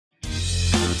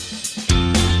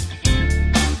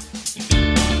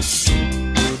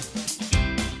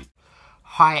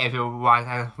Hi everyone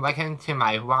and welcome to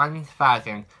my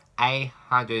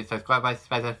 1,800 subscribers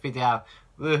special video.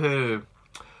 Woohoo!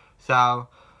 So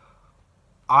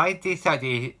I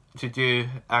decided to do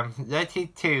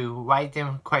 32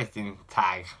 random question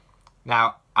tag.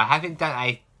 Now I haven't done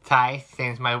a tag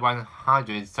since my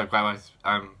 100 subscribers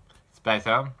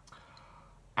special,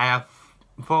 and I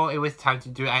thought it was time to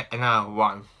do another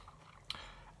one.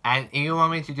 And if you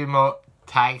want me to do more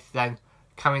tags, then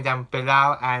comment down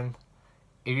below, and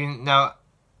if you know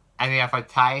any other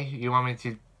tag you want me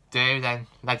to do, then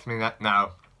let me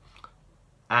know.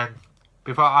 And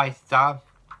before I start,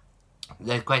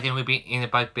 the question will be in the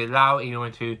box below if you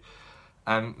want to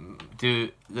do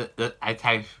a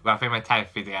tag, well, my tag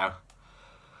video.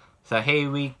 So here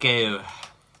we go.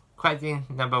 Question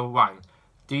number 1.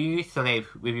 Do you sleep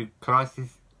with your closet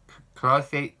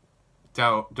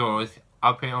doors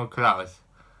open or closed?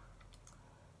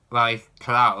 Well, it's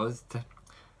closed.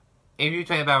 If you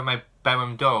think about my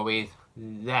bedroom door is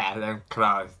there and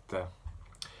closed.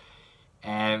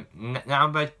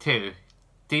 Number 2.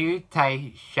 Do you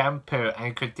take shampoo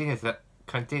and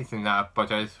conditioner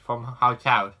bottles from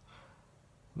hotels?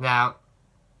 Now,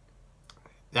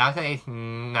 the answer is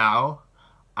no.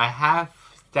 I have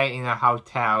stayed in a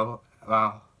hotel,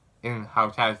 well, in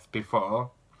hotels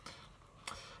before.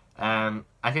 I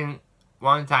think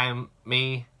one time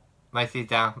my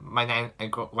sister, my nan,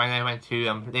 and when I went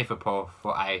to Liverpool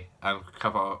for a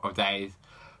couple of days,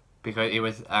 because it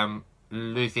was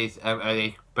Lucy's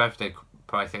early birthday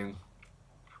present.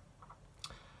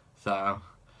 So,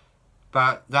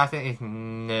 but the answer is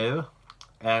no.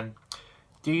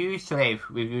 Do you sleep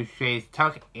with your sheets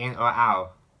tucked in or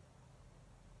out?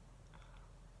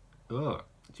 Ooh.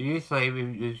 Do you sleep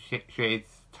with your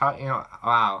sheets tucked in or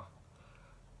out?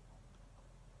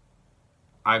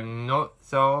 I'm not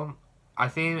so. I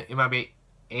think it might be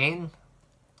in.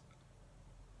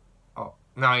 Oh,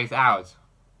 no, it's out.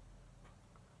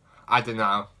 I don't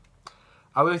know.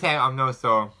 I will say I'm not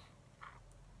sure.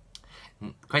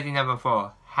 Question number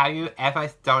 4. Have you ever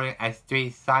stolen a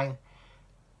street sign?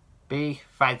 Big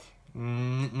fat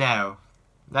no.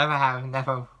 Never have,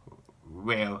 never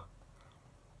will.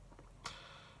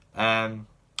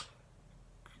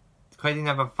 Question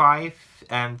number 5.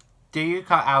 Do you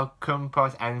cut out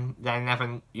compost and then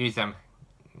never use them?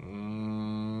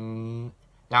 The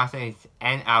answer is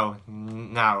no.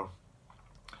 No.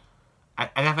 I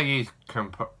never use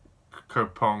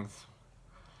coupons.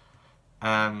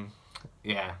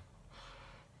 Yeah.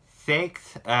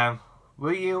 6.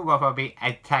 Will you rather be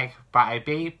attacked by a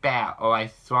big bear or a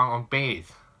swarm of bees?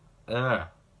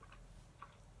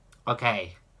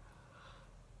 Okay.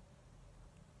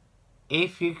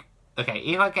 If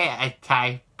I get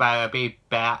attacked by a big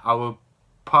bear, I will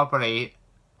probably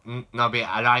not be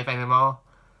alive anymore.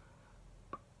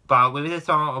 But with the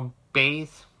swarm of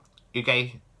bees, you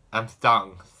get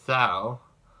stung. So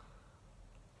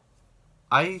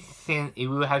I think it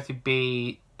will have to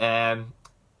be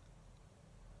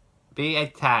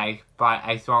attacked by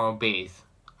a swarm of bees.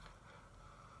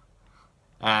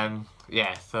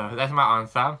 Yeah, so that's my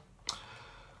answer.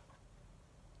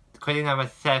 Question number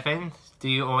 7. Do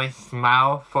you always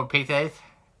smile for pizzas?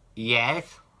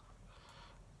 Yes.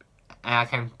 And I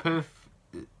can prove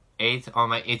it on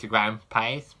my Instagram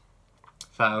page.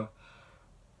 So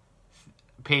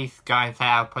please go and check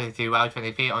out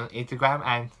PositiveWorld23 on Instagram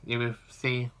and you will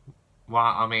see what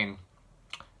I mean.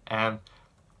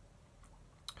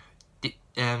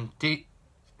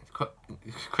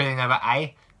 Question number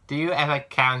 8. Do you ever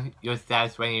count your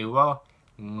steps when you walk?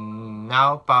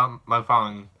 No, but my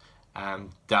phone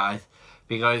does,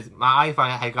 because my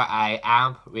iPhone has got an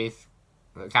app which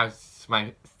counts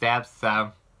my steps.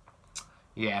 So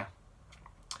yeah.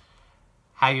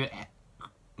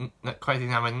 Question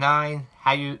number 9.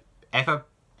 Have you ever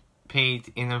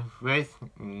peed in the woods?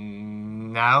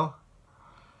 No.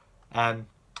 10.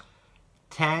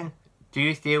 Do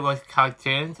you still watch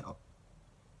cartoons?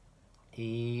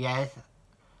 Yes.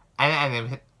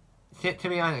 And to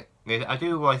be honest, I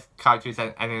do watch cartoons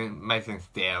and animation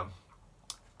still,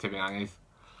 to be honest.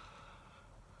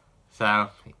 So,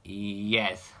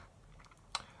 yes.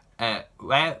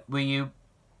 Where will you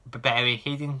bury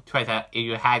hidden treasure if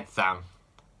you had some?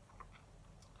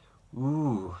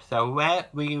 Ooh, so where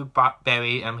will you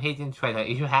bury hidden treasure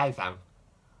if you had some?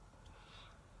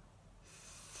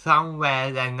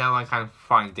 Somewhere that no one can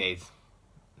find it.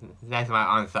 That's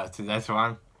my answer to this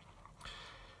one.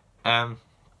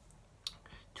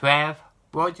 12.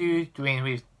 What do you drink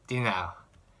with dinner?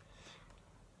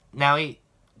 Now it's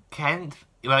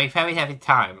very heavy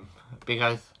time,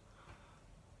 because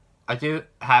I do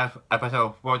have a bottle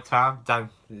of water down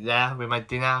there with my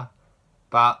dinner,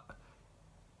 But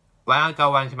when I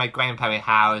go around to my grandparents'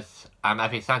 house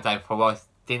every Sunday for roast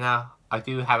dinner, I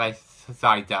do have a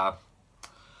cider.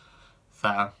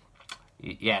 So,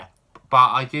 yeah.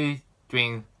 But I do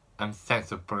drink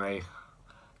sensibly.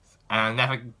 And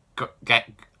I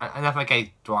never get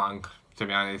drunk, to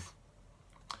be honest.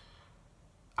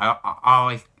 I'm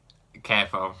always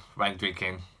careful when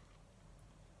drinking.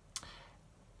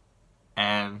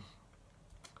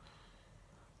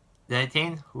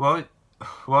 13. What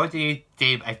do you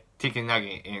dip a chicken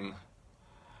nugget in?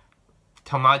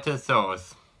 Tomato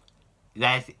sauce.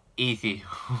 That's easy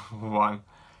one.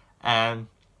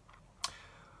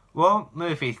 What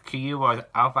movies could you watch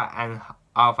over and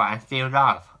still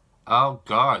laugh? Oh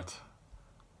God.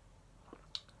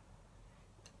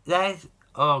 That's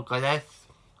a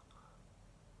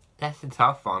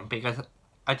tough one because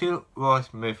I do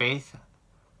watch movies.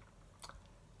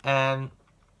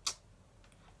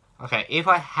 Okay, if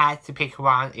I had to pick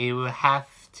one, it would have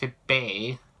to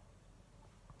be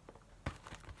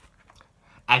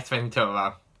Ace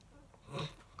Ventura.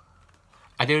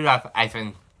 I do love Ace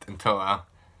Ventura.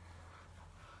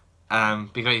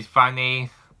 Because it's funny.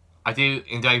 I do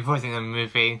enjoy watching the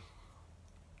movie.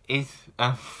 It's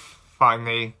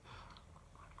funny.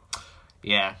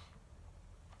 Yeah.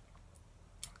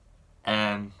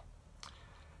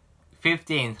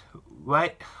 15.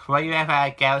 Were you ever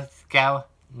a girl?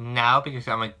 No, because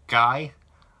I'm a guy.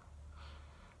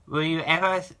 Will you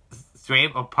ever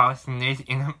strip or post nude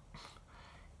in a...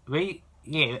 Will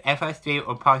you ever strip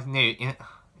or post nude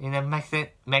in a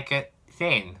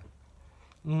magazine?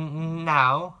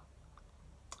 No.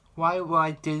 Why would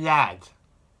I do that?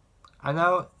 I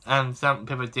know some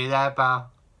people do that, but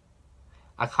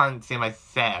I can't see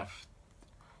myself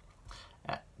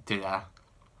do that.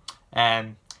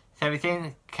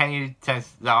 17. Can you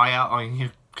test the oil on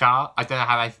your car? I don't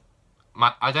have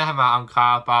my own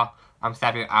car, but I'm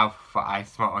stepping out for a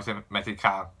small automatic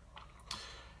car.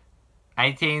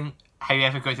 18. Have you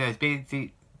ever gone to a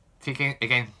speed ticket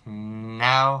again?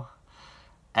 No.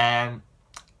 19.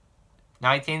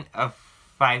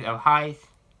 Afraid of heights?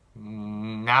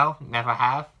 No, never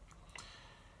have.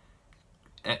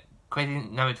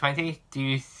 Question number 20. Do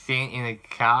you sing in a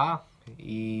car?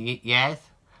 Yes.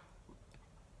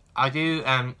 I do,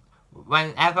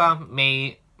 whenever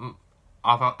me,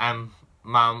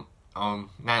 mum or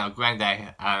nan or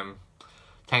granddad,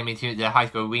 take me to the high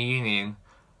school reunion,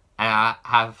 and I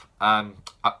have,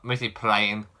 music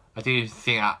playing, I do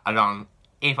sing along,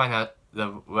 if I know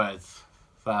the words.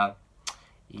 So,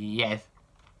 yes.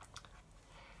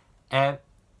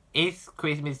 Is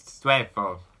Christmas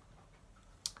stressful?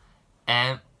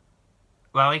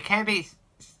 Well, it can be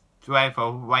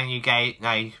stressful when you get,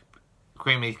 like,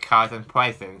 Christmas cards and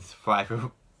presents for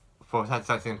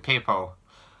certain people.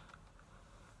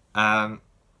 But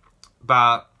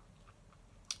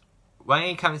when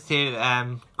it comes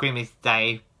to Christmas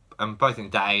Day and Boxing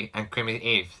Day and Christmas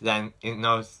Eve, then it's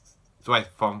no stress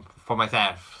for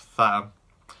myself. So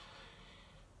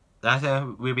the answer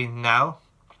will be no.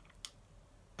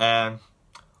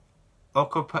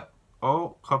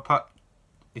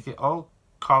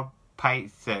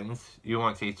 Occupations you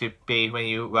wanted to be when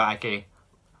you were a kid?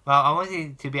 Well, I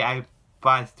wanted to be a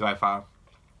bus driver,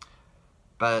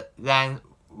 but then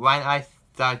when I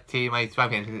started my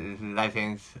driving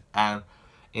lessons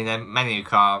in a manual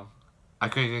car, I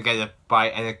couldn't get to buy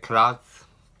any clothes,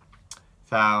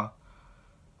 so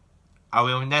I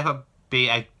will never be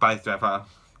a bus driver,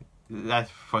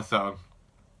 that's for sure.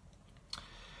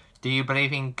 Do you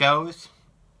believe in ghosts?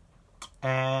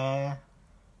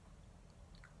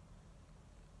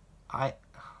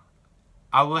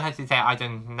 I would have to say I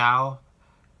don't know,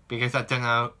 because I don't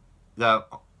know the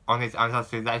honest answer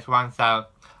to that one, so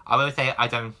I will say I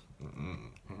don't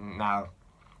know.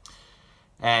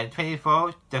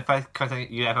 24, the first concert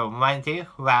you ever went to?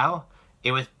 Well,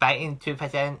 it was back in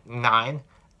 2009,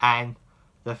 and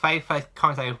the very first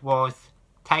concert was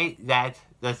Take That,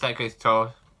 the circus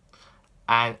tour,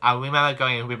 and I remember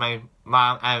going with my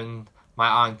mom and my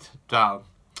aunt Joe.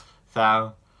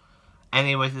 So, and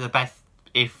it was the best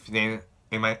evening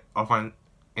in my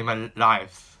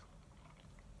life.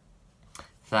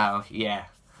 So yeah.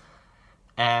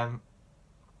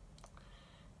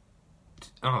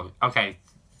 Oh, okay.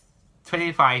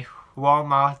 25,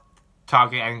 Walmart,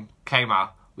 Target, and Kmart.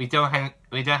 We don't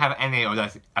have any of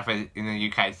those in the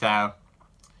UK, so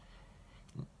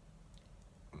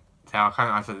I can't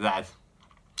answer that.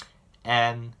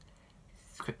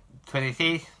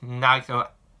 26, Nike or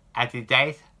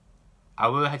Adidas. I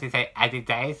will have to say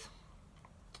Adidas.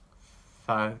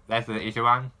 So that's the easy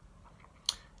one.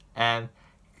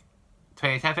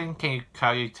 27, can you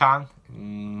call you Tom?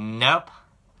 Nope.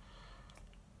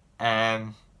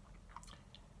 Have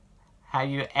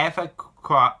you ever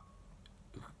cried?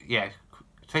 Yeah,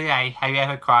 28, have you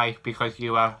ever cried because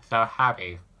you were so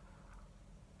happy?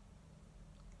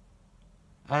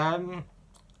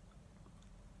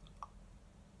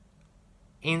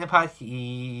 In the past,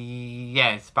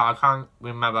 yes, but I can't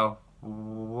remember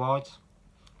what.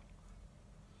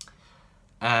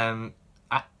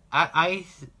 I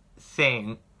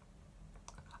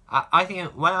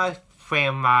think when I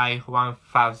film my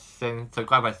 1000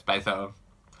 subscriber special,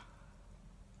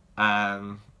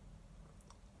 I'll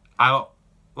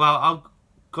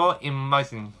go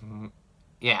emotional.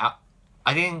 Yeah,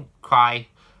 I didn't cry.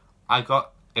 I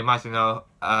got emotional.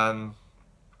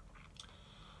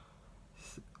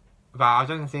 But I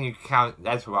don't think you count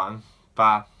that one.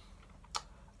 But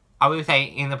I will say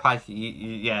in the past,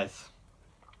 yes.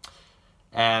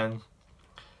 The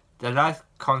last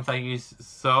concert you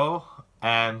saw,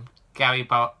 Gary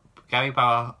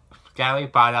Barlow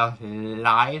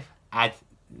live at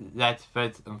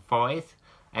Redford and Forest,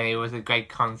 and it was a great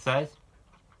concert.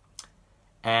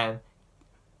 Lottie,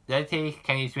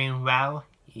 can you swim well?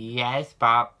 Yes,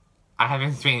 but I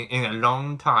haven't swum in a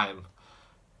long time.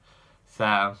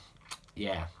 So,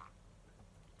 yeah.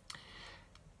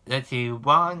 Lottie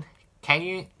 1, can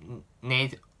you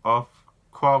knit of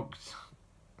quotes?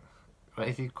 What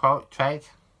is it, quote trade?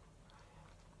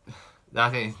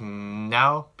 That is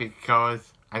no,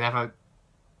 because I never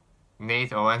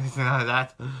knit or anything like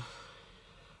that.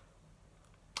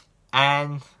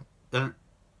 And the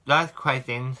last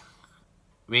question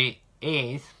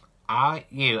is, are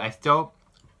you a dog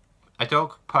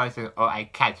person or a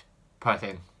cat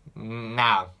person?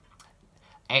 Now,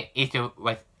 it's a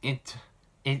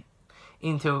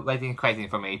interesting question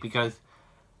for me, because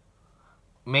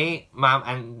me, Mum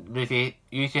and Lucy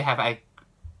used to have a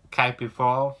cat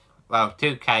before. Well,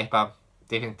 2 cats, but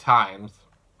different times.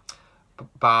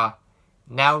 But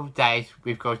nowadays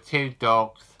we've got 2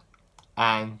 dogs,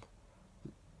 and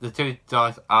the 2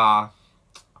 dogs are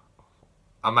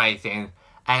amazing.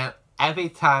 And every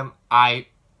time I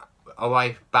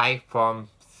arrive back from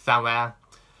somewhere,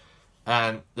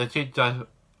 the 2 dogs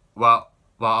were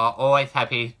always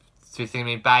happy to see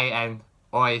me back and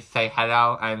always say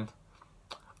hello, and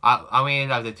I really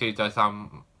love the 2 dogs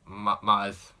on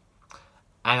Mars.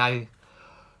 And I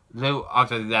look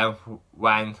after them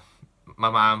when my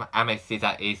mum and my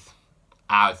sister is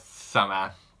out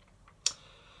somewhere.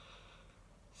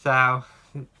 So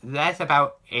that's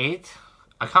about it.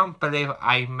 I can't believe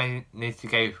I managed to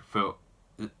go through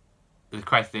the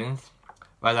questions.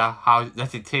 Well,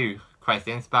 that's the 2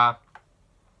 questions, but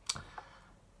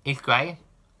it's great.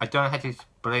 I don't know how to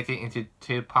split it into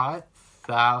 2 parts,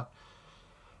 so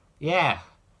yeah.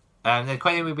 The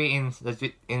question will be in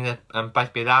the box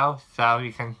below, so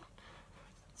you can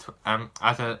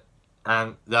answer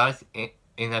those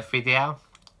in the video.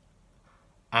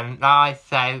 And like I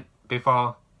said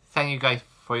before, thank you guys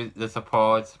for the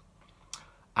support,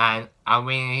 and I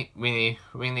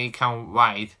really can't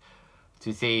wait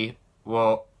to see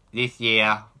what this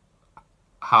year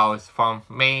holds from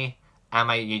me and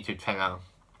my YouTube channel,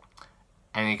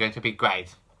 and it's going to be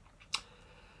great.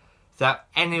 So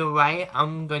anyway,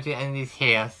 I'm going to end this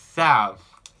here. So,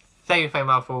 thank you very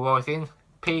much for watching.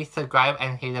 Please subscribe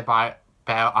and hit the bell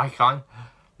icon.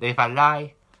 Leave a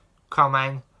like,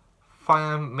 comment,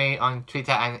 follow me on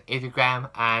Twitter and Instagram,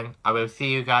 and I will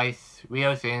see you guys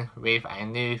real soon with a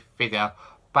new video.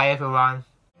 Bye everyone.